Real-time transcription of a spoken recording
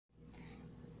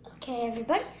Okay,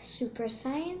 everybody, Super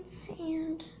Science,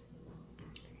 and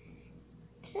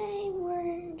today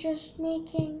we're just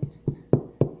making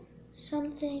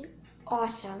something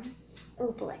awesome,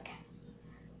 Oblec.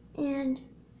 And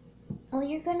all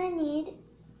you're gonna need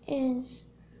is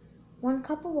 1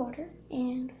 cup of water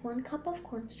and 1 cup of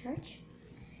cornstarch.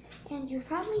 And you've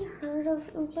probably heard of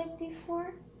Oblec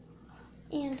before,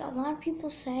 and a lot of people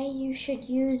say you should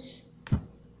use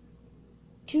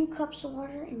 2 cups of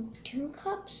water and 2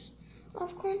 cups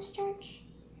of cornstarch,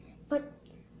 but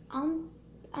I'm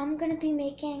gonna be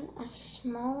making a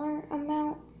smaller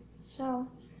amount, so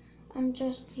I'm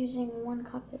just using 1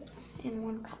 cup and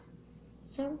 1 cup.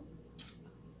 So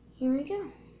here we go.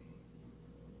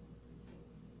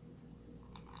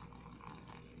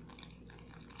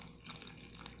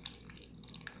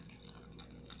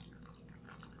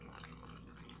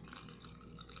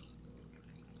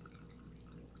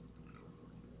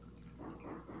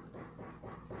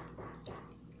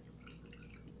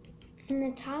 And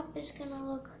the top is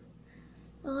gonna look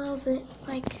a little bit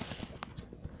like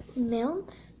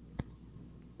milk,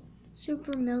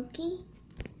 super milky,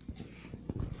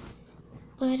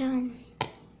 but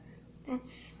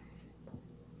that's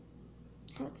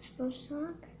how it's supposed to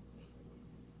look.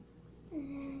 And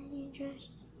then you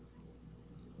just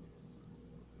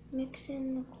mix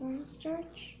in the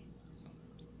cornstarch,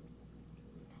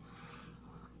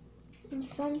 and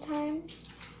sometimes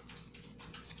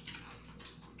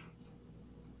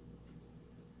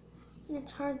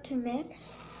it's hard to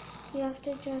mix. You have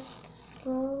to just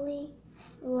slowly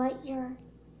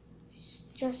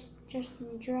just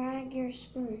drag your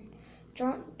spoon.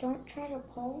 Don't try to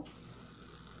pull,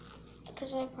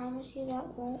 because I promise you that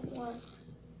won't work.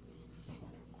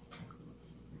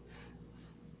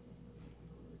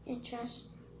 It just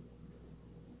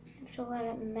have to let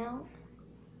it melt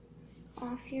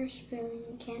off your spoon.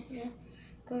 You can't just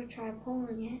go try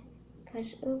pulling it,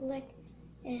 because Oblec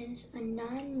is a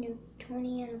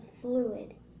non-Newtonian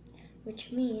fluid,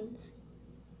 which means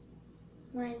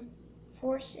when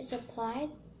force is applied,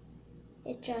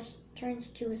 it just turns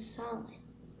to a solid.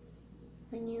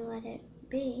 When you let it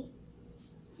be,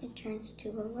 it turns to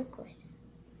a liquid.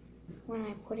 When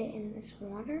I put it in this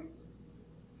water,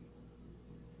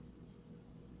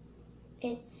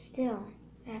 it still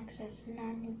acts as a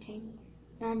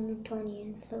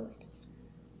non-Newtonian fluid,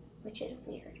 which is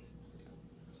weird.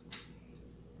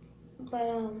 But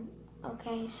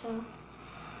okay, so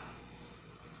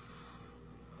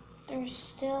there's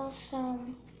still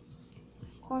some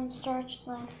cornstarch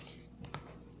left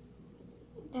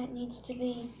that needs to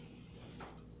be.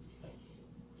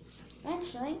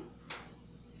 Actually,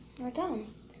 we're done.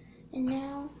 And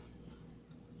now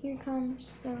here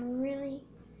comes the really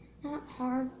not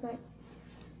hard but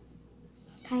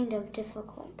kind of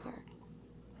difficult part.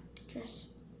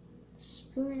 Just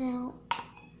spoon out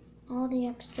all the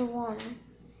extra water.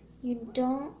 You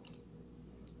don't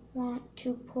want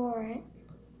to pour it,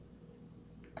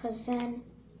 because then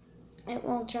it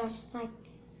will just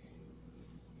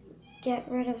get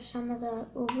rid of some of the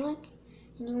Oblec,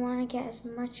 and you want to get as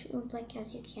much Oblec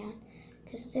as you can,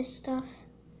 because this stuff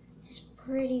is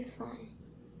pretty fun.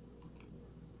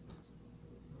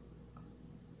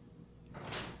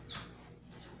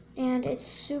 And it's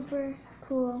super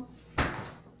cool.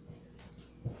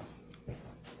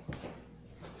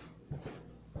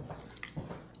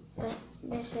 But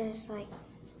this is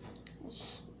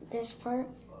this part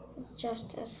is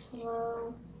just a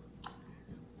slow.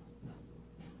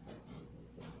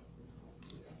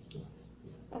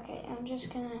 Okay, I'm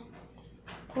just gonna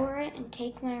pour it and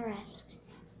take my risk.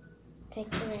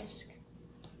 Take the risk.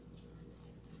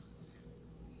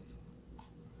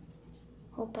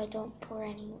 Hope I don't pour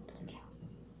any Oblec out.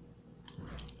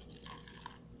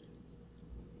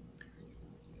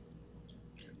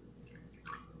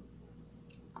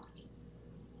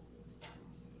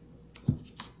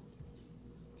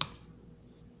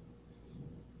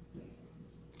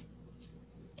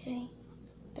 Okay,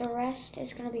 the rest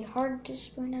is going to be hard to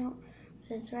spoon out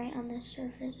because it's right on the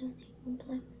surface of the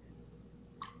Oblec.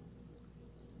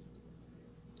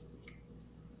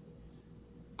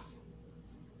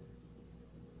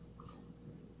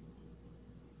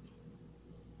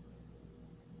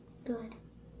 Good.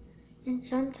 And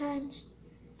sometimes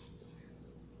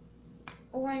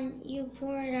when you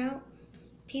pour it out,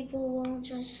 people will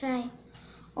just say,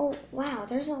 "Oh, wow,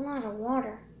 there's a lot of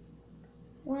water."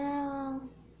 Well,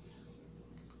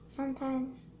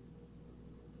 sometimes,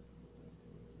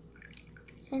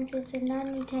 since it's a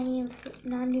non-Newtonian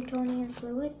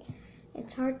fluid,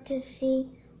 it's hard to see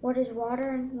what is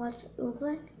water and what's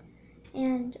Oblec.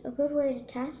 And a good way to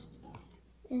test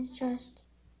is just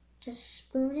just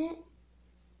spoon it,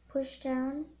 push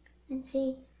down, and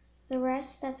see the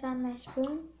rest that's on my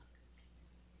spoon?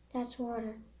 That's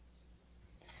water.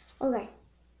 Okay,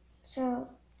 so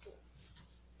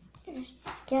just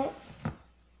get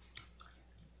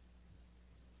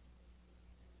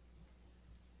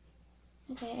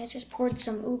okay, I just poured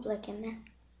some Oblec in there.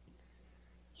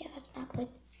 Yeah, that's not good.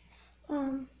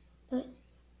 But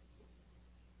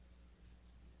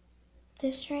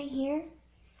this right here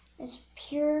is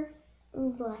pure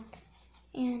Oblec.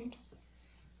 And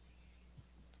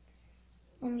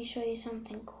let me show you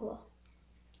something cool.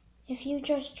 If you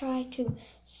just try to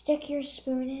stick your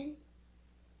spoon in,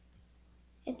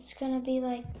 it's gonna be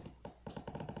like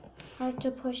hard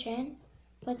to push in.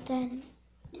 But then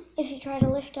if you try to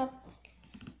lift up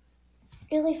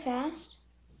really fast,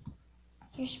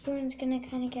 your spoon's gonna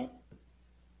kind of get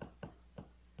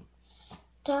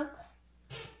stuck.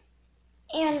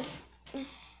 And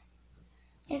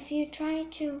if you try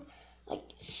to like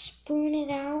spoon it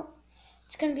out,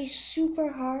 it's gonna be super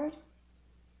hard.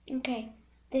 Okay,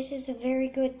 this is a very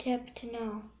good tip to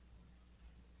know.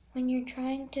 When you're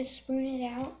trying to spoon it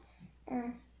out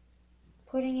or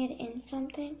putting it in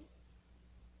something,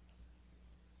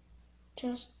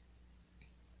 just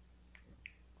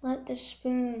let the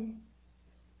spoon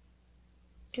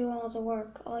do all the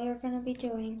work. All you're going to be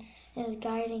doing is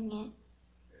guiding it.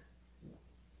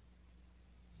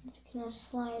 It's going to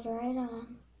slide right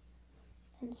on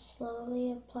and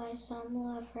slowly apply some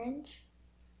leverage.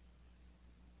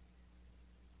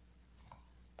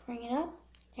 Bring it up.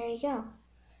 There you go.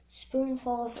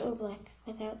 Spoonful of Oblec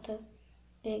without the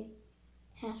big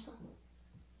hassle.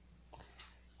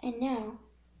 And now,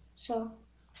 so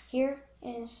here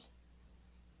is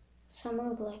some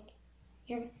Oblec.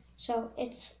 So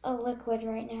it's a liquid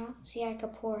right now. See, I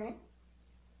could pour it.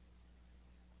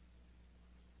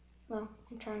 Well,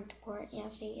 I'm trying to pour it. Yeah,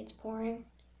 see, it's pouring.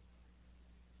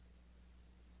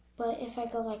 But if I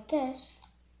go like this,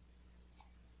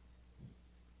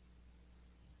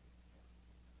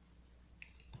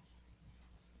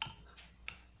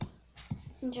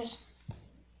 and just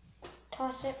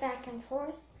toss it back and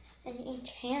forth, and each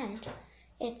hand,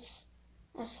 it's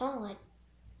a solid.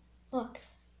 Look.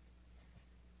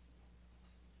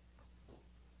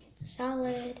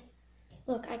 Solid.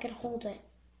 Look, I could hold it.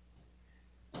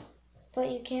 But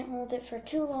you can't hold it for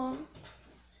too long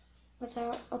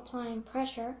without applying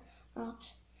pressure, or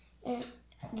else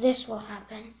this will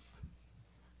happen.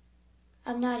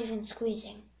 I'm not even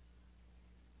squeezing.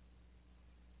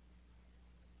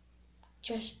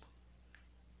 Just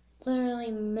literally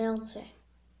melting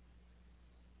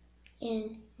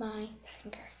in my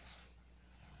fingers.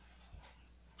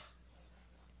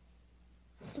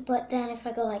 But then if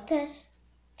I go like this,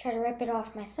 try to rip it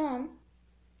off my thumb,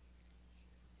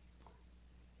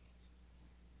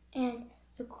 and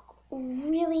the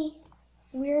really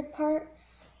weird part,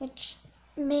 which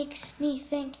makes me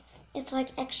think it's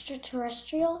like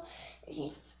extraterrestrial, if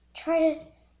you try to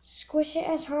squish it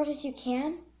as hard as you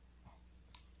can,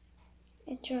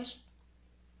 it just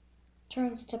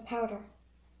turns to powder.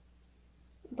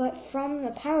 But from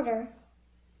the powder,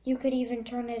 you could even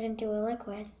turn it into a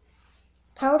liquid.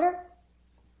 Powder,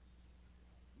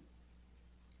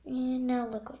 and now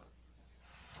liquid.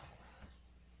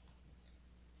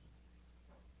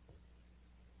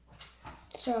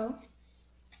 So,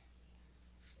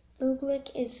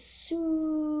 Oblec is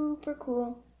super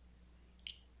cool.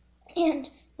 And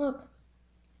look,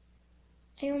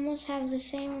 I almost have the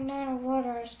same amount of water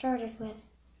I started with.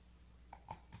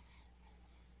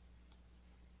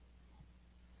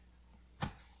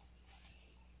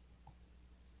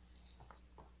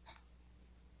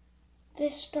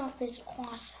 This stuff is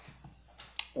awesome.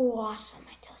 Awesome,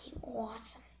 I tell you,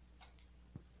 awesome.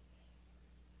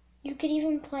 You could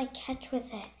even play catch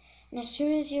with it. And as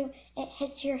soon as it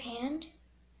hits your hand,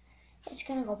 it's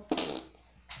gonna go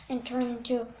and turn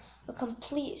into a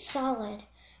complete solid.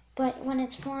 But when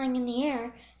it's flying in the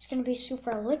air, it's gonna be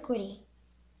super liquidy.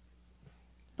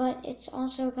 But it's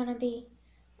also gonna be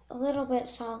a little bit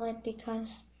solid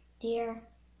because the air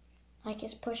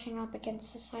is pushing up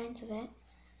against the sides of it.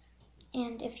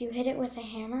 And if you hit it with a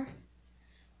hammer,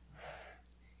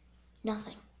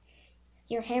 nothing.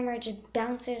 Your hammer just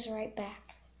bounces right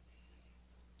back.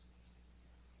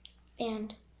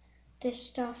 And this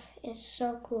stuff is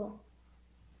so cool.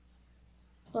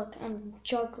 Look, I'm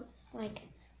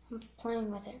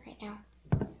playing with it right now.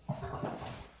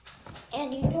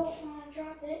 And you don't want to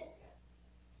drop it,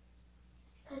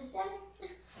 because then,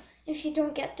 if you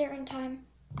don't get there in time,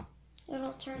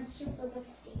 it'll turn super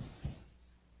liquidy.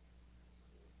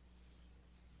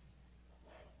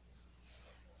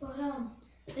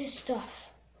 But this stuff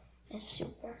is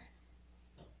super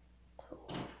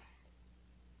cool.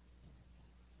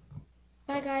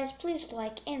 Bye guys, please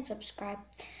like and subscribe.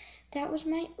 That was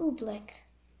my Oblec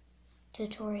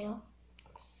tutorial.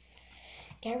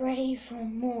 Get ready for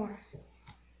more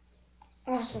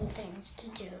awesome things to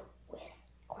do with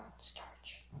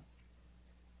cornstarch.